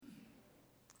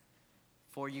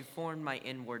For you formed my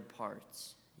inward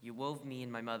parts. You wove me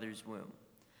in my mother's womb.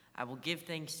 I will give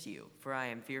thanks to you, for I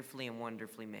am fearfully and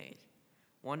wonderfully made.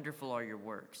 Wonderful are your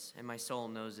works, and my soul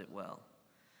knows it well.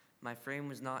 My frame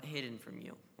was not hidden from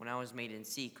you when I was made in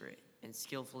secret and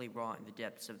skillfully wrought in the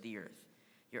depths of the earth.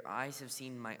 Your eyes have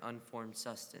seen my unformed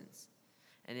substance,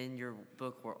 and in your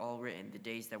book were all written the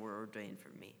days that were ordained for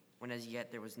me, when as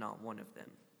yet there was not one of them.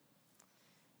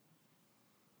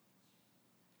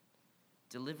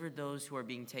 Deliver those who are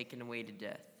being taken away to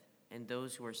death, and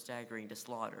those who are staggering to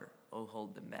slaughter, oh,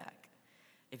 hold them back.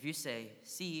 If you say,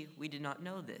 see, we did not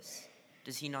know this,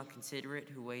 does he not consider it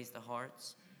who weighs the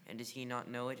hearts? And does he not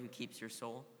know it who keeps your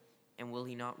soul? And will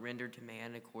he not render to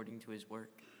man according to his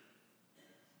work?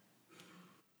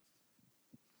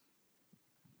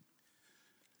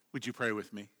 Would you pray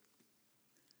with me?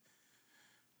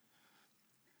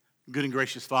 Good and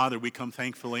gracious Father, we come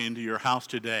thankfully into your house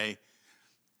today.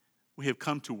 We have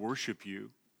come to worship you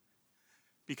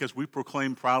because we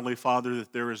proclaim proudly, Father,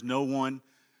 that there is no one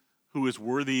who is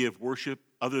worthy of worship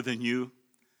other than you.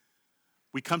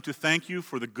 We come to thank you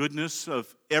for the goodness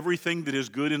of everything that is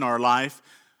good in our life.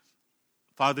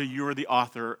 Father, you are the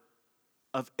author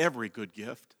of every good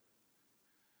gift.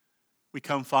 We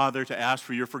come, Father, to ask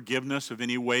for your forgiveness of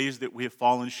any ways that we have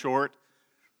fallen short.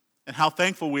 And how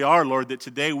thankful we are, Lord, that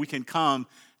today we can come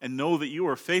and know that you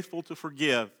are faithful to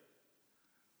forgive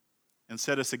and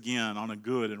set us again on a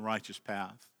good and righteous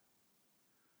path.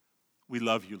 We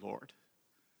love you, Lord.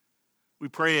 We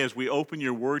pray as we open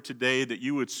your word today that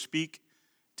you would speak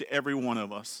to every one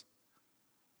of us,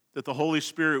 that the Holy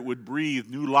Spirit would breathe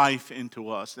new life into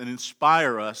us and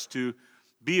inspire us to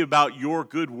be about your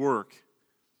good work.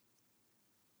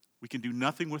 We can do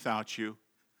nothing without you,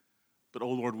 but,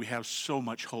 oh Lord, we have so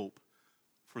much hope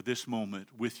for this moment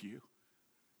with you.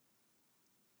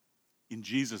 In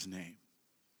Jesus' name,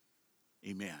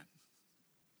 amen.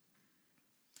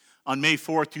 On May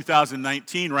 4th,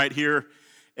 2019, right here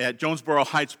at Jonesboro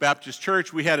Heights Baptist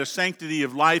Church, we had a Sanctity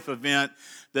of Life event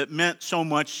that meant so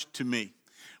much to me.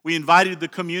 We invited the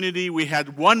community. We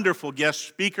had wonderful guest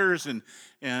speakers,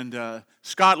 and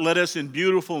Scott led us in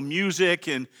beautiful music,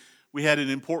 and we had an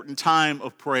important time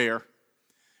of prayer.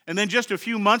 And then just a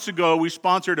few months ago, we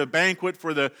sponsored a banquet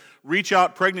for the Reach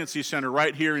Out Pregnancy Center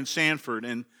right here in Sanford.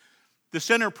 And the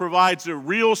center provides a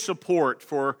real support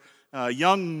for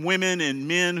young women and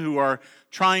men who are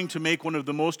trying to make one of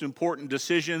the most important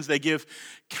decisions. They give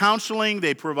counseling,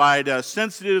 they provide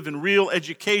sensitive and real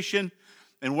education,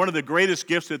 and one of the greatest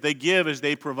gifts that they give is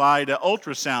they provide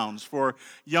ultrasounds for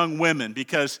young women,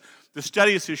 because the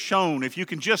studies have shown if you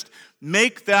can just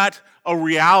make that a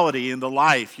reality in the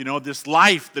life, this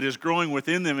life that is growing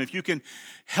within them, if you can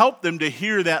help them to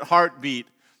hear that heartbeat,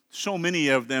 so many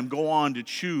of them go on to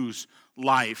choose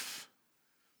life.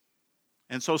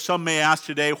 And so some may ask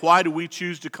today, why do we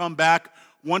choose to come back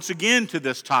once again to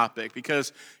this topic?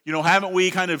 Because, haven't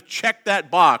we kind of checked that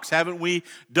box? Haven't we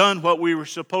done what we were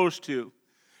supposed to?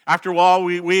 After all,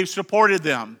 we've supported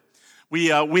them. We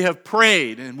have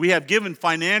prayed and we have given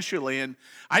financially. And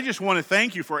I just want to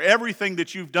thank you for everything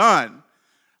that you've done.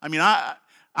 I mean, I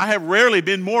have rarely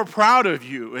been more proud of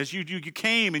you as you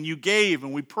came and you gave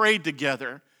and we prayed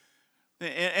together.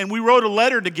 And we wrote a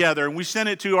letter together, and we sent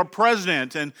it to our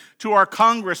president and to our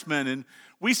congressman, and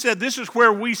we said, this is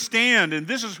where we stand, and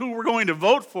this is who we're going to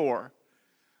vote for.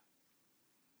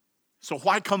 So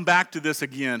why come back to this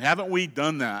again? Haven't we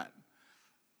done that?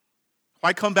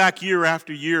 Why come back year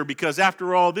after year? Because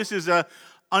after all, this is an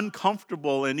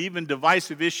uncomfortable and even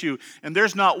divisive issue, and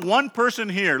there's not one person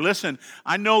here, listen,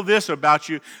 I know this about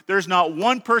you, there's not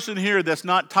one person here that's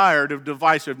not tired of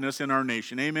divisiveness in our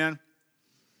nation. Amen?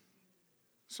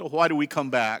 So why do we come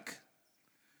back?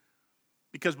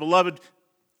 Because, beloved,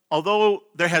 although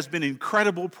there has been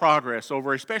incredible progress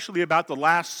over especially about the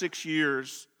last 6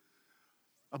 years,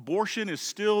 abortion is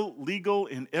still legal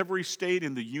in every state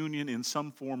in the union in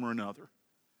some form or another.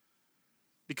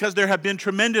 Because there have been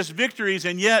tremendous victories,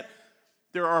 and yet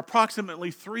there are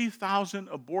approximately 3,000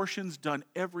 abortions done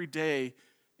every day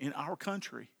in our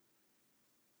country.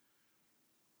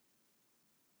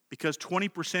 Because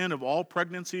 20% of all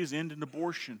pregnancies end in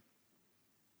abortion.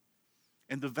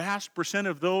 And the vast percent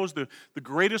of those, the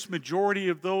greatest majority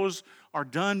of those, are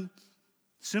done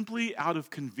simply out of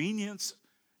convenience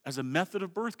as a method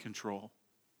of birth control.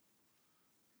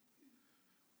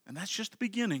 And that's just the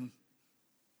beginning.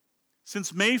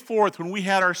 Since May 4th, when we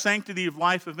had our Sanctity of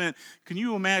Life event, can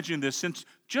you imagine this? Since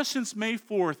May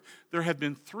 4th, there have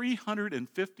been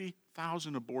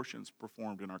 350,000 abortions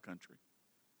performed in our country.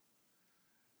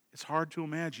 It's hard to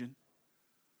imagine.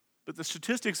 But the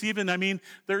statistics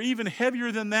they're even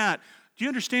heavier than that. Do you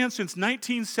understand? Since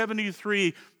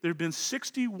 1973, there have been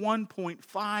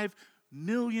 61.5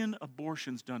 million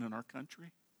abortions done in our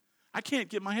country. I can't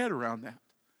get my head around that.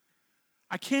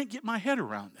 I can't get my head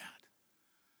around that.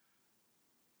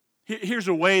 Here's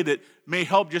a way that may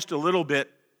help just a little bit.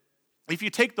 If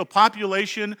you take the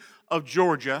population of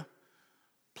Georgia,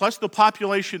 plus the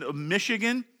population of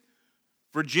Michigan,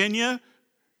 Virginia,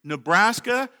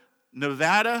 Nebraska,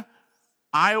 Nevada,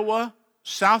 Iowa,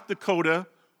 South Dakota,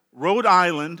 Rhode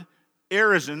Island,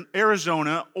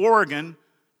 Arizona, Oregon,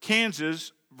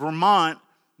 Kansas, Vermont,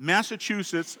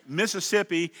 Massachusetts,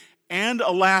 Mississippi, and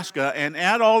Alaska, and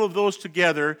add all of those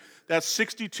together, that's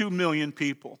 62 million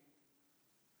people.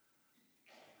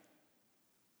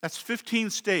 That's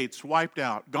 15 states wiped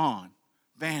out, gone,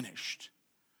 vanished.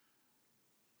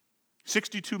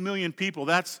 62 million people,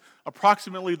 that's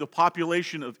approximately the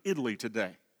population of Italy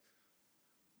today.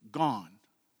 Gone.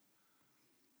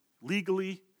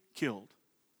 Legally killed.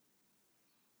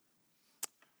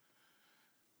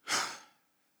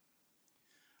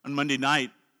 On Monday night,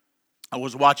 I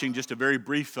was watching just a very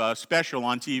brief special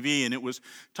on TV, and it was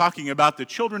talking about the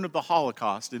children of the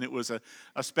Holocaust, and it was a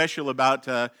special about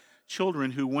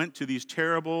children who went to these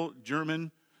terrible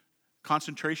German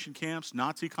concentration camps,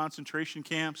 Nazi concentration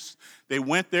camps. They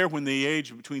went there when they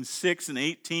aged between 6 and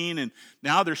 18, and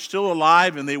now they're still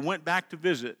alive, and they went back to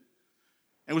visit.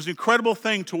 It was an incredible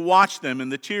thing to watch them and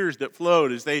the tears that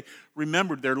flowed as they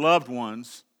remembered their loved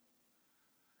ones.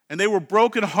 And they were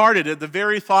brokenhearted at the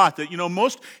very thought that,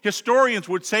 most historians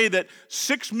would say that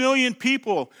 6 million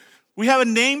people, we have a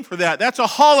name for that. That's a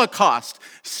Holocaust.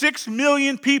 6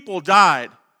 million people died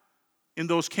in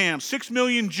those camps. 6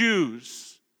 million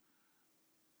Jews.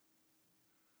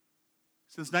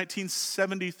 Since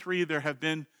 1973, there have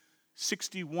been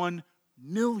 61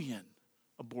 million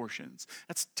abortions.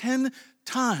 That's 10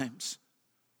 times.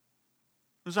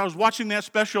 As I was watching that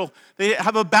special, they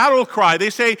have a battle cry. They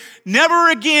say,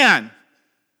 never again.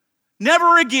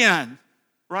 Never again.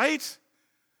 Right?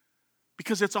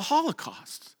 Because it's a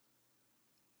Holocaust.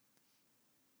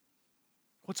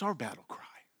 What's our battle cry?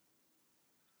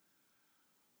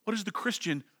 What is the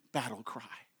Christian battle cry?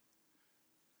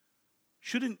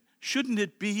 Shouldn't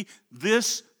it be,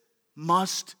 this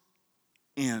must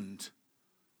end?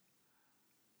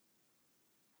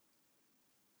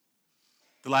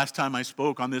 The last time I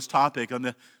spoke on this topic, on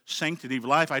the sanctity of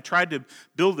life, I tried to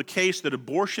build the case that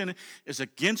abortion is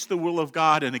against the will of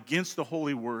God and against the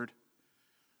Holy Word.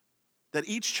 That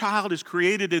each child is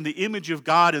created in the image of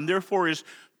God and therefore is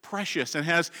precious and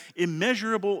has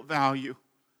immeasurable value.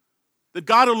 That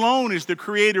God alone is the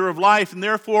creator of life, and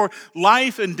therefore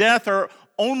life and death are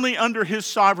only under His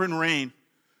sovereign reign.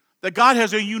 That God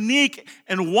has a unique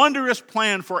and wondrous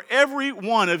plan for every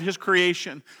one of His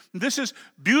creation. This is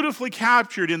beautifully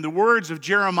captured in the words of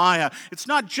Jeremiah. It's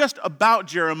not just about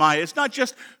Jeremiah. It's not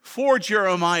just for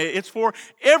Jeremiah. It's for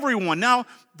everyone. Now,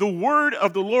 the word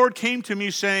of the Lord came to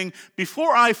me saying,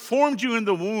 before I formed you in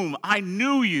the womb, I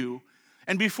knew you.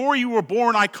 And before you were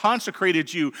born, I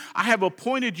consecrated you. I have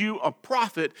appointed you a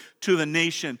prophet to the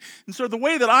nation. And so the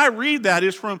way that I read that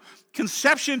is from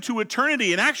conception to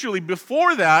eternity. And actually,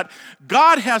 before that,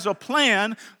 God has a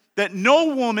plan that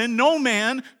no woman, no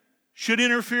man should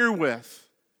interfere with.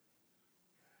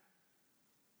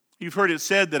 You've heard it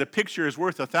said that a picture is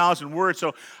worth 1,000 words.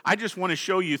 So I just want to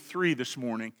show you 3 this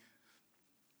morning.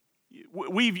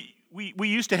 We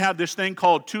used to have this thing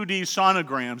called 2D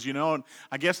sonograms, and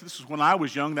I guess this is when I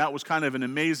was young. That was kind of an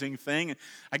amazing thing.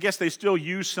 I guess they still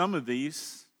use some of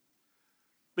these.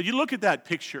 But you look at that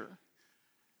picture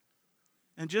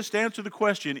and just answer the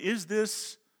question, is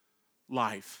this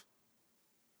life?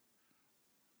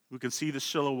 We can see the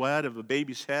silhouette of a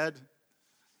baby's head,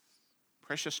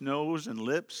 precious nose and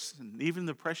lips, and even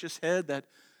the precious head, that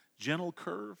gentle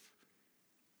curve.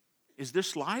 Is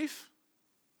this life?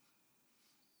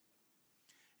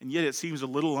 And yet it seems a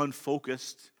little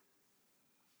unfocused.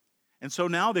 And so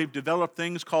now they've developed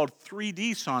things called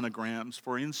 3D sonograms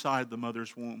for inside the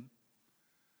mother's womb.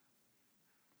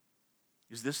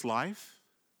 Is this life?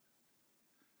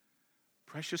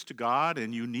 Precious to God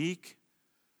and unique?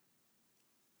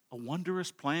 A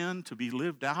wondrous plan to be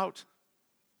lived out?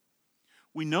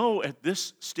 We know at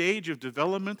this stage of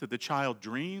development that the child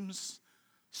dreams,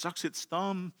 sucks its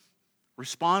thumb,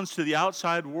 responds to the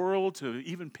outside world, to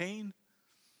even pain.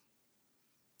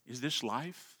 Is this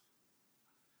life?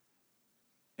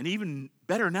 And even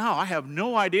better now, I have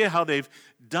no idea how they've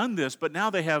done this, but now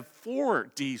they have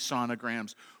 4D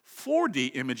sonograms,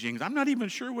 4D imaging. I'm not even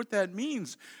sure what that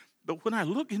means. But when I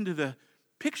look into the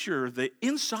picture, the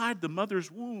inside the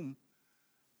mother's womb,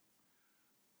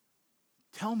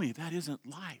 tell me that isn't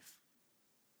life.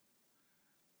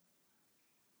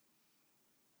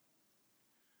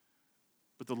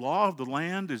 But the law of the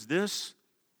land is this,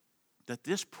 that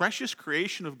this precious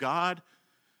creation of God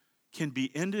can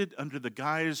be ended under the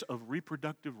guise of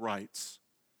reproductive rights,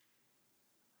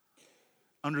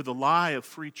 under the lie of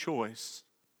free choice.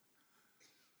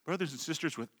 Brothers and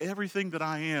sisters, with everything that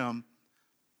I am,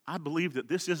 I believe that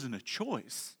this isn't a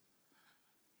choice.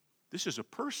 This is a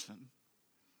person.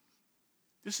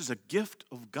 This is a gift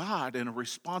of God and a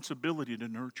responsibility to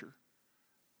nurture.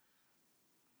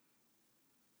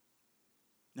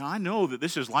 Now, I know that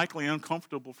this is likely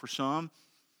uncomfortable for some,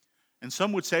 and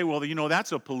some would say, well,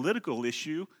 that's a political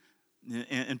issue,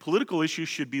 and political issues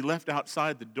should be left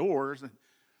outside the doors.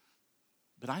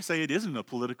 But I say it isn't a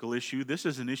political issue. This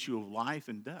is an issue of life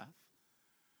and death.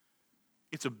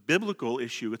 It's a biblical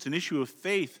issue. It's an issue of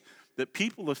faith, that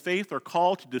people of faith are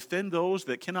called to defend those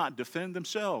that cannot defend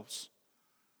themselves.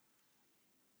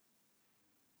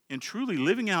 And truly,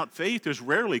 living out faith is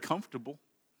rarely comfortable.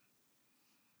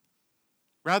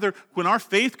 Rather, when our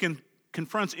faith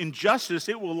confronts injustice,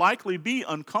 it will likely be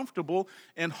uncomfortable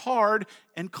and hard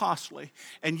and costly.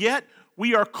 And yet,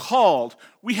 we are called.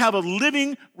 We have a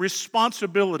living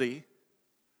responsibility.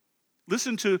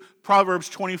 Listen to Proverbs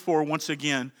 24 once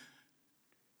again.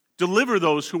 Deliver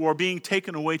those who are being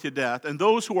taken away to death, and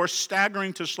those who are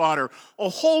staggering to slaughter. Oh,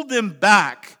 hold them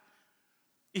back.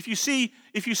 If you say,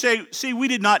 we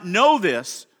did not know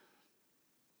this,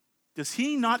 does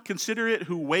he not consider it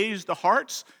who weighs the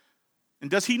hearts? And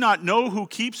does he not know who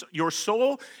keeps your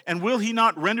soul? And will he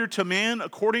not render to man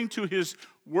according to his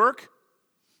work?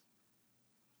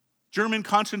 German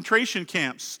concentration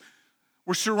camps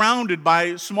were surrounded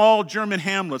by small German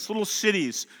hamlets, little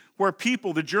cities, where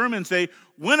people, the Germans, they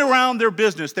went around their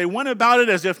business. They went about it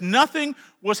as if nothing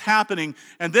was happening.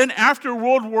 And then after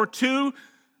World War II,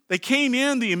 they came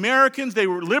in, the Americans, they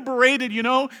were liberated,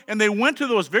 and they went to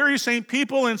those very same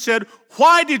people and said,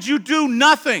 why did you do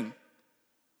nothing?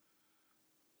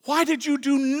 Why did you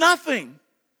do nothing?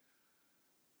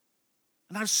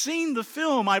 And I've seen the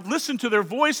film. I've listened to their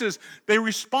voices. They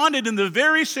responded in the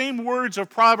very same words of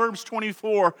Proverbs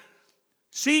 24.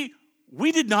 See,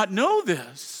 we did not know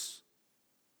this.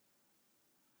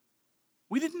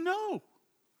 We didn't know.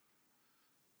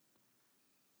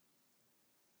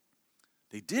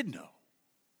 They did know.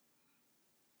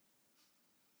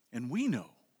 And we know.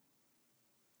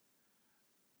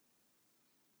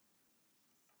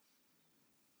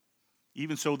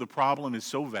 Even so, the problem is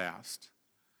so vast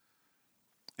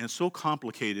and so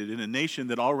complicated in a nation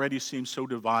that already seems so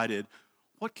divided.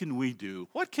 What can we do?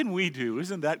 What can we do?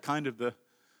 Isn't that kind of the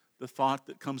thought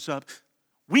that comes up?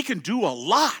 We can do a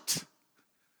lot.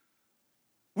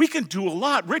 We can do a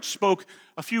lot. Rich spoke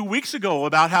a few weeks ago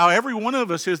about how every one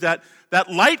of us is that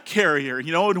light carrier,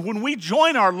 and when we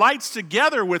join our lights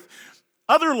together with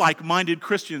other like-minded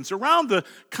Christians around the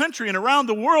country and around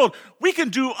the world, we can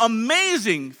do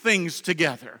amazing things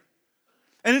together.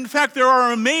 And in fact, there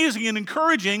are amazing and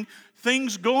encouraging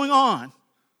things going on.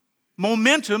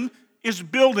 Momentum is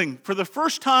building. For the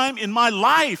first time in my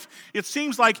life, it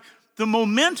seems like the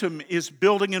momentum is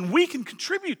building, and we can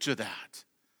contribute to that.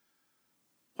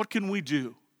 What can we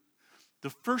do? The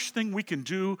first thing we can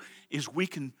do is we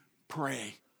can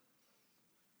pray.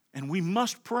 And we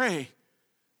must pray.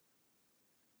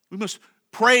 We must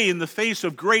pray in the face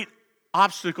of great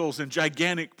obstacles and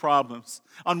gigantic problems.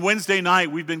 On Wednesday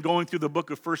night, we've been going through the book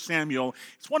of 1 Samuel.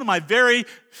 It's one of my very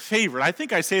favorite. I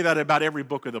think I say that about every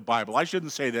book of the Bible. I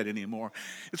shouldn't say that anymore.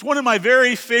 It's one of my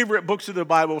very favorite books of the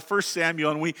Bible, 1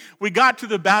 Samuel. And we got to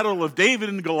the battle of David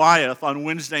and Goliath on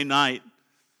Wednesday night.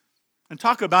 And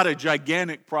talk about a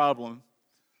gigantic problem.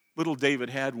 Little David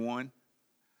had one.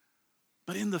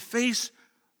 But in the face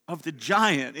of the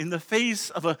giant, in the face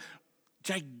of a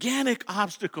gigantic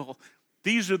obstacle,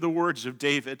 these are the words of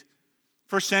David.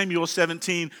 1 Samuel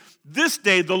 17, this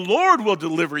day the Lord will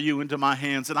deliver you into my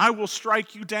hands, and I will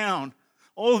strike you down.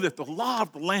 Oh, that the law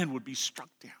of the land would be struck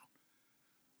down.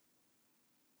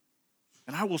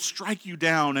 And I will strike you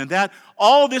down, and that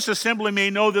all this assembly may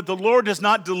know that the Lord does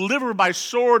not deliver by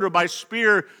sword or by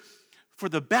spear, for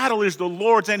the battle is the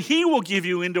Lord's, and he will give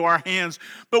you into our hands.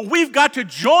 But we've got to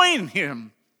join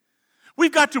him.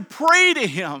 We've got to pray to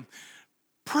him.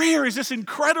 Prayer is this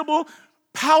incredible,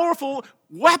 powerful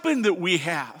weapon that we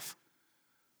have.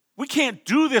 We can't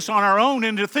do this on our own,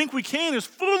 and to think we can is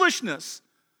foolishness.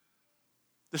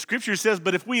 The scripture says,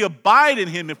 but if we abide in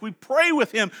him, if we pray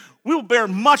with him, we'll bear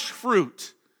much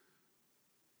fruit.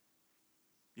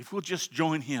 If we'll just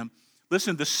join him.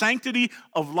 Listen, the Sanctity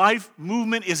of Life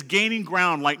movement is gaining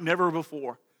ground like never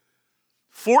before.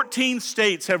 14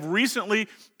 states have recently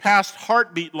passed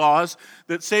heartbeat laws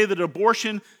that say that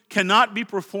abortion cannot be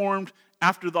performed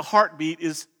after the heartbeat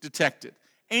is detected.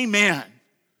 Amen.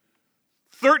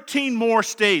 13 more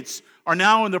states are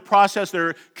now in the process.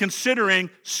 They're considering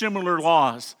similar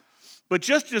laws. But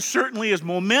just as certainly as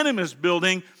momentum is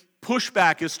building,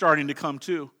 pushback is starting to come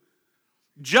too.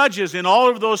 Judges in all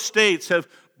of those states have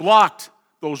blocked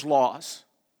those laws.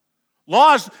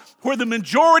 Laws where the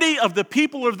majority of the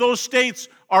people of those states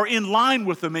are in line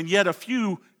with them, and yet a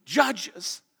few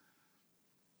judges.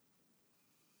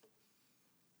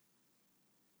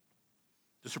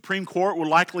 The Supreme Court will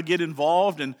likely get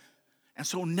involved, and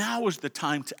so now is the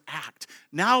time to act.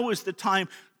 Now is the time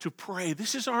to pray.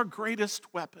 This is our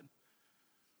greatest weapon.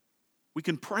 We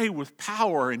can pray with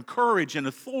power and courage and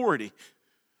authority.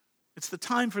 It's the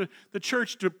time for the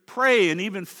church to pray and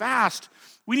even fast.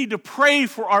 We need to pray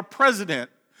for our president.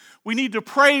 We need to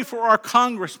pray for our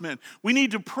congressmen. We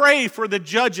need to pray for the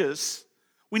judges.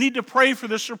 We need to pray for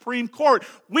the Supreme Court.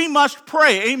 We must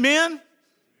pray. Amen?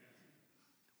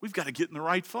 We've got to get in the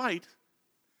right fight.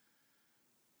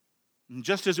 And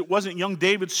just as it wasn't young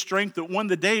David's strength that won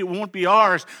the day, it won't be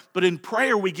ours. But in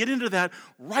prayer, we get into that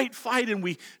right fight and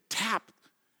we tap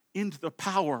into the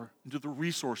power, into the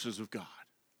resources of God.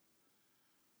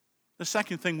 The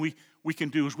second thing we can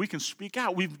do is we can speak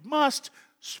out. We must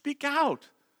speak out.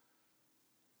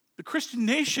 The Christian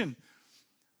nation,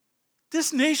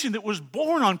 this nation that was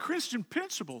born on Christian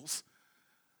principles,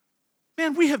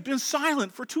 man, we have been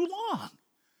silent for too long.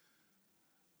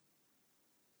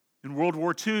 In World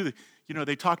War II,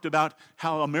 they talked about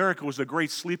how America was a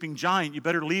great sleeping giant. You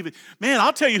better leave it. Man,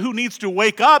 I'll tell you who needs to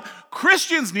wake up.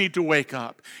 Christians need to wake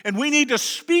up. And we need to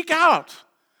speak out.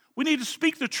 We need to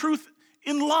speak the truth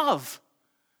in love.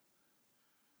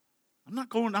 I'm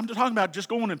talking about just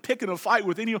going and picking a fight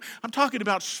with anyone. I'm talking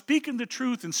about speaking the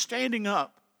truth and standing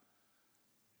up.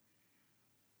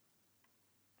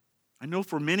 I know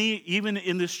for many, even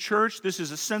in this church, this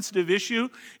is a sensitive issue.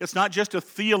 It's not just a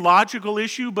theological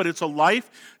issue, but it's a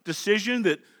life decision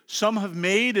that some have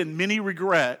made and many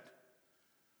regret.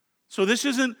 So this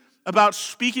isn't about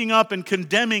speaking up and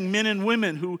condemning men and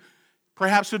women who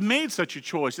perhaps have made such a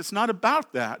choice. It's not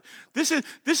about that. This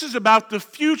is about the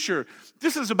future.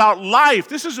 This is about life.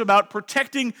 This is about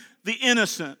protecting the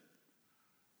innocent.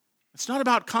 It's not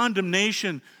about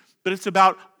condemnation, but it's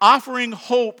about offering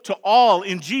hope to all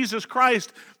in Jesus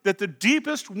Christ that the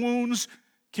deepest wounds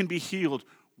can be healed.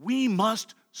 We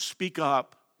must speak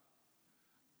up.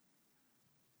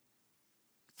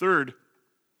 Third,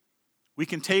 we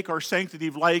can take our sanctity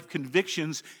of life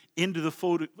convictions into the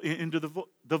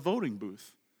voting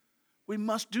booth. We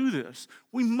must do this.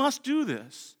 We must do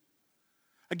this.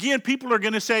 Again, people are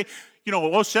going to say,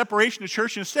 separation of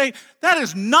church and state. That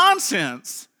is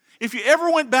nonsense. If you ever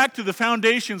went back to the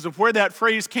foundations of where that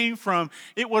phrase came from,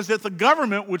 it was that the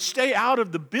government would stay out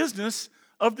of the business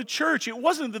of the church. It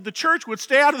wasn't that the church would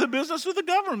stay out of the business of the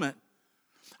government.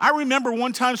 I remember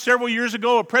one time several years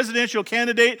ago, a presidential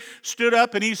candidate stood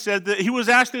up and he said that he was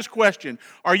asked this question,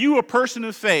 "Are you a person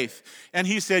of faith?" And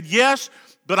he said, "Yes,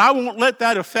 but I won't let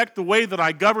that affect the way that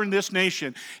I govern this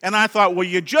nation." And I thought, well,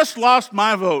 you just lost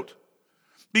my vote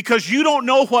because you don't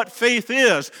know what faith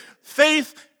is.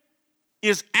 Faith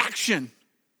is action.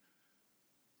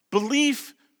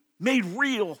 Belief made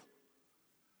real.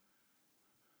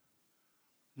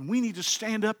 And we need to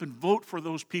stand up and vote for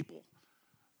those people.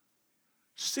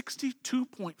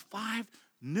 62.5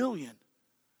 million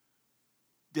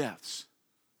deaths.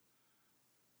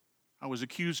 I was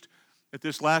accused at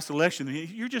this last election,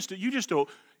 you're just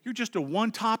a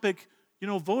one-topic,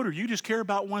 voter. You just care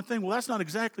about one thing. Well, that's not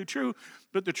exactly true,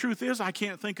 but the truth is I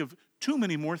can't think of too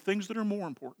many more things that are more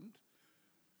important.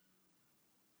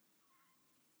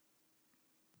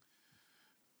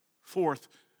 Fourth,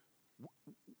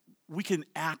 we can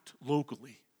act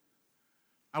locally.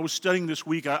 I was studying this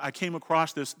week. I came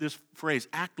across this phrase,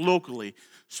 act locally.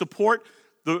 Support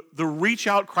the Reach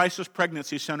Out Crisis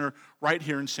Pregnancy Center right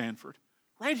here in Sanford.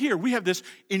 Right here, we have this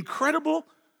incredible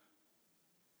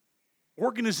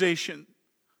organization.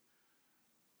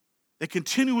 They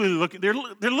continually look. They're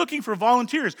looking for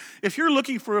volunteers. If you're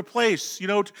looking for a place,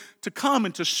 to come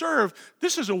and to serve,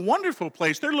 this is a wonderful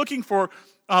place. They're looking for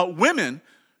women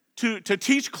to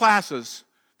teach classes.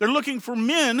 They're looking for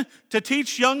men to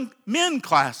teach young men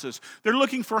classes. They're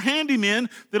looking for handymen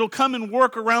that'll come and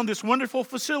work around this wonderful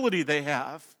facility they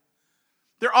have.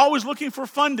 They're always looking for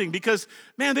funding because,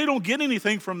 man, they don't get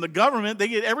anything from the government. They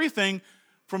get everything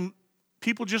from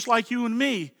people just like you and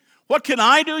me. What can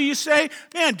I do, you say?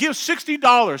 Man, give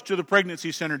 $60 to the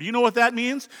pregnancy center. Do you know what that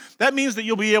means? That means that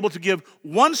you'll be able to give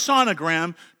one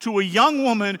sonogram to a young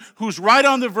woman who's right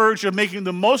on the verge of making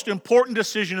the most important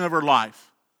decision of her life.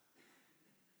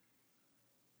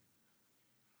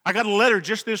 I got a letter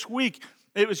just this week.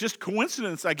 It was just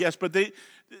coincidence, I guess, but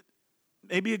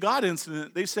maybe a God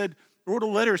incident. They wrote a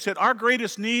letter, said, our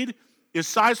greatest need is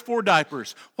size 4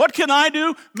 diapers. What can I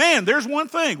do? Man, there's one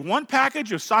thing, one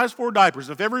package of size 4 diapers.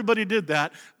 If everybody did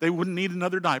that, they wouldn't need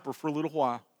another diaper for a little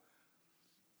while.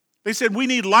 They said, we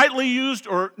need lightly used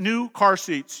or new car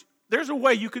seats. There's a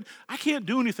way I can't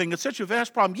do anything. It's such a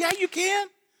vast problem. Yeah, you can.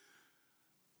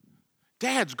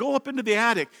 Dads, go up into the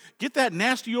attic. Get that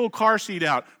nasty old car seat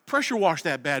out. Pressure wash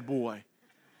that bad boy.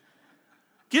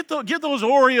 Get those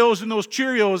Oreos and those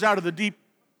Cheerios out of the deep.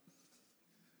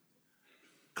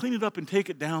 Clean it up and take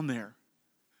it down there.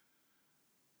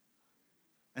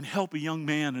 And help a young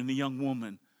man and a young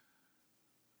woman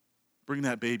bring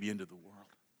that baby into the world.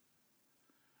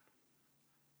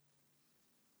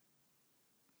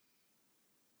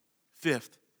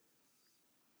 Fifth,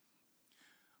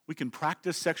 we can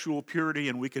practice sexual purity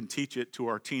and we can teach it to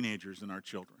our teenagers and our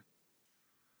children.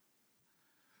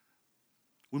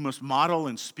 We must model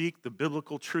and speak the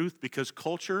biblical truth because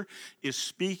culture is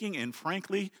speaking, and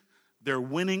frankly, they're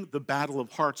winning the battle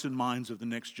of hearts and minds of the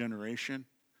next generation.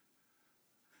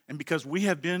 And because we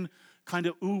have been kind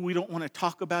of, we don't want to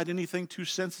talk about anything too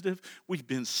sensitive, we've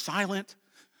been silent.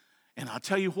 And I'll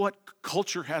tell you what,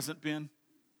 culture hasn't been.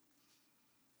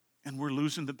 And we're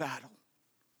losing the battle.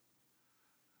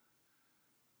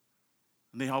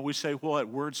 And they always say, what?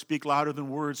 Words speak louder than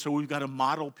words, so we've got to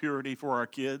model purity for our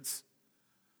kids.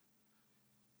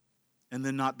 And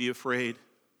then not be afraid,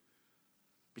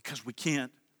 because we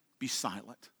can't be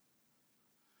silent.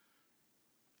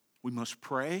 We must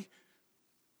pray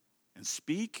and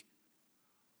speak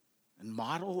and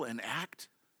model and act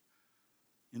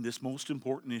in this most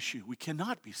important issue. We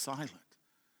cannot be silent.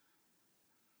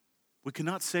 We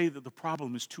cannot say that the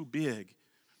problem is too big.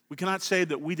 We cannot say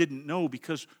that we didn't know,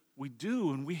 because we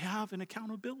do, and we have an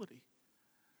accountability.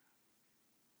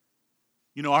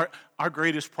 You know, our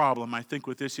greatest problem, I think,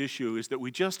 with this issue is that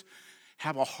we just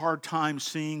have a hard time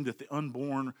seeing that the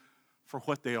unborn for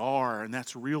what they are, and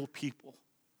that's real people,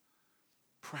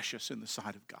 precious in the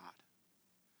sight of God.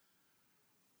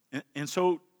 And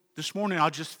so this morning I'll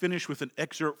just finish with an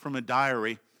excerpt from a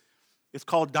diary. It's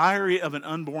called Diary of an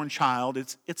Unborn Child.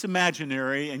 It's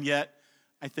imaginary, and yet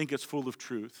I think it's full of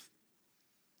truth.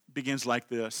 It begins like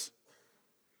this.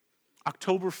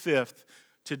 October 5th,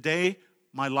 today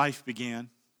my life began.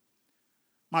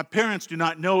 My parents do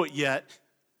not know it yet,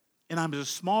 and I'm as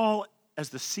small as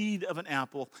the seed of an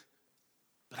apple,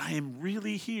 but I am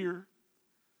really here.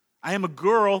 I am a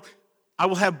girl. I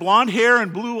will have blonde hair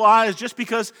and blue eyes just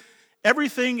because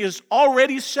everything is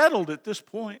already settled at this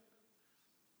point.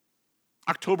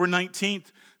 October 19th,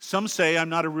 some say I'm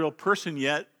not a real person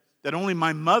yet, that only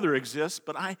my mother exists,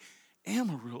 but I am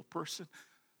a real person.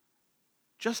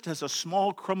 Just as a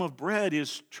small crumb of bread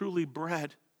is truly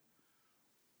bread,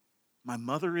 my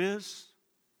mother is,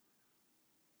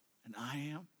 and I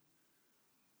am.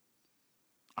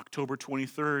 October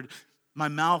 23rd, my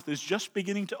mouth is just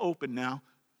beginning to open now.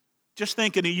 Just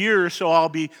think in a year or so I'll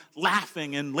be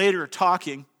laughing and later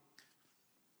talking.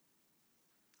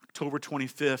 October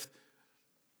 25th,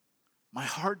 my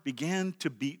heart began to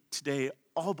beat today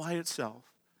all by itself.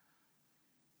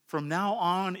 From now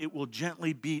on, it will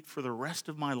gently beat for the rest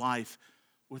of my life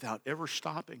without ever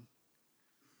stopping.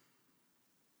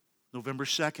 November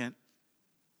 2nd,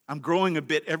 I'm growing a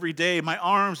bit every day. My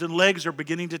arms and legs are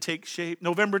beginning to take shape.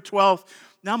 November 12th,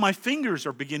 now my fingers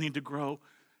are beginning to grow.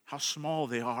 How small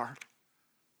they are.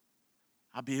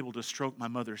 I'll be able to stroke my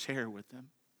mother's hair with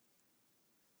them.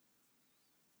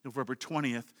 November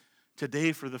 20th,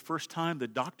 today for the first time, the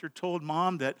doctor told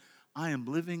Mom that I am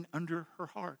living under her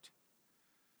heart.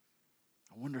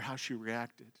 I wonder how she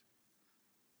reacted.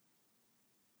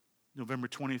 November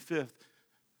 25th,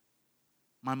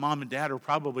 my mom and dad are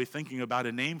probably thinking about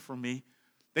a name for me.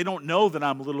 They don't know that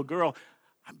I'm a little girl.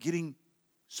 I'm getting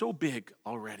so big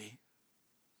already.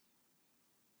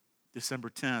 December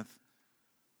 10th,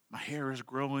 my hair is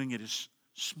growing. It is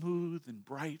smooth and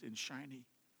bright and shiny.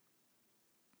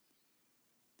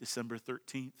 December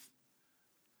 13th,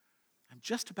 I'm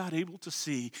just about able to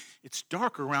see. It's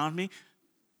dark around me,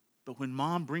 but when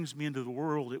Mom brings me into the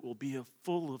world, it will be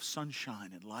full of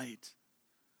sunshine and light.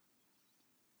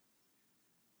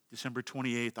 December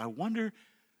 28th, I wonder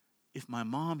if my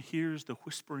mom hears the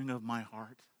whispering of my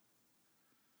heart.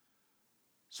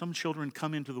 Some children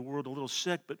come into the world a little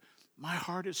sick, but my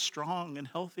heart is strong and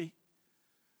healthy.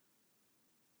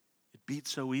 It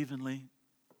beats so evenly.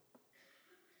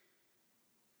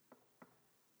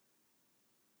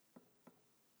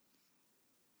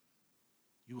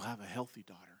 You have a healthy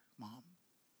daughter, Mom.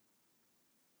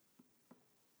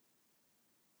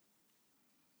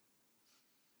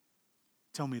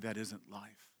 Tell me that isn't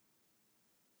life.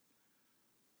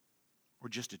 or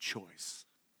just a choice.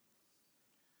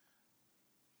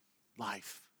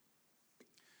 Life.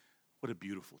 What a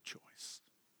beautiful choice.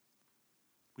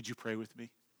 Would you pray with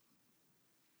me?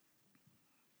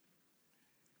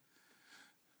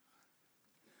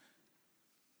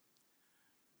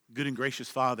 Good and gracious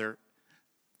Father,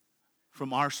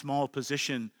 from our small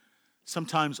position,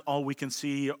 sometimes all we can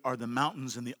see are the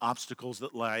mountains and the obstacles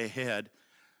that lie ahead.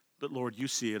 But Lord, you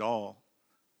see it all.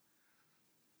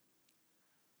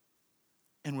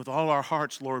 And with all our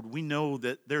hearts, Lord, we know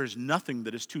that there is nothing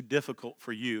that is too difficult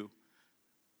for you.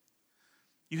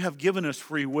 You have given us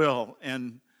free will,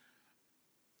 and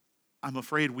I'm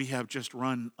afraid we have just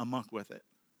run amok with it.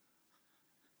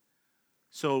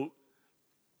 So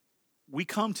we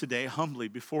come today humbly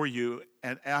before you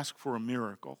and ask for a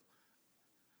miracle.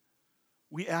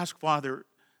 We ask, Father,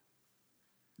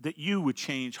 that you would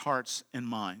change hearts and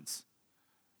minds.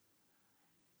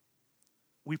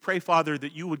 We pray, Father,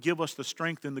 that you would give us the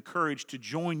strength and the courage to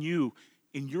join you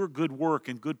in your good work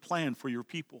and good plan for your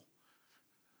people.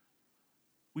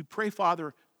 We pray,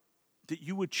 Father, that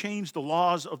you would change the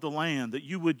laws of the land, that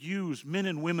you would use men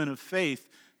and women of faith,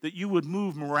 that you would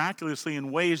move miraculously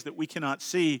in ways that we cannot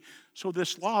see, so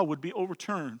this law would be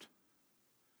overturned.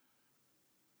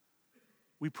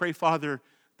 We pray, Father,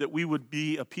 that we would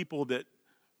be a people that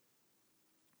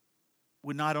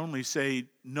would not only say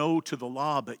no to the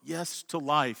law, but yes to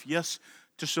life, yes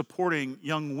to supporting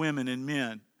young women and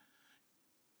men,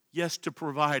 yes to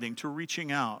providing, to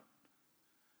reaching out.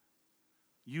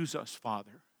 Use us,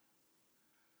 Father.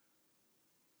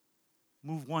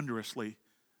 Move wondrously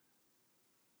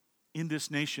in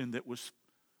this nation that was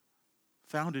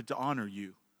founded to honor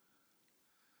you.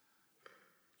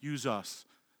 Use us.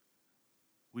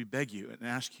 We beg you and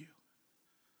ask you.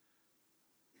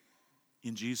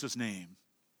 In Jesus' name,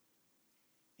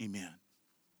 amen.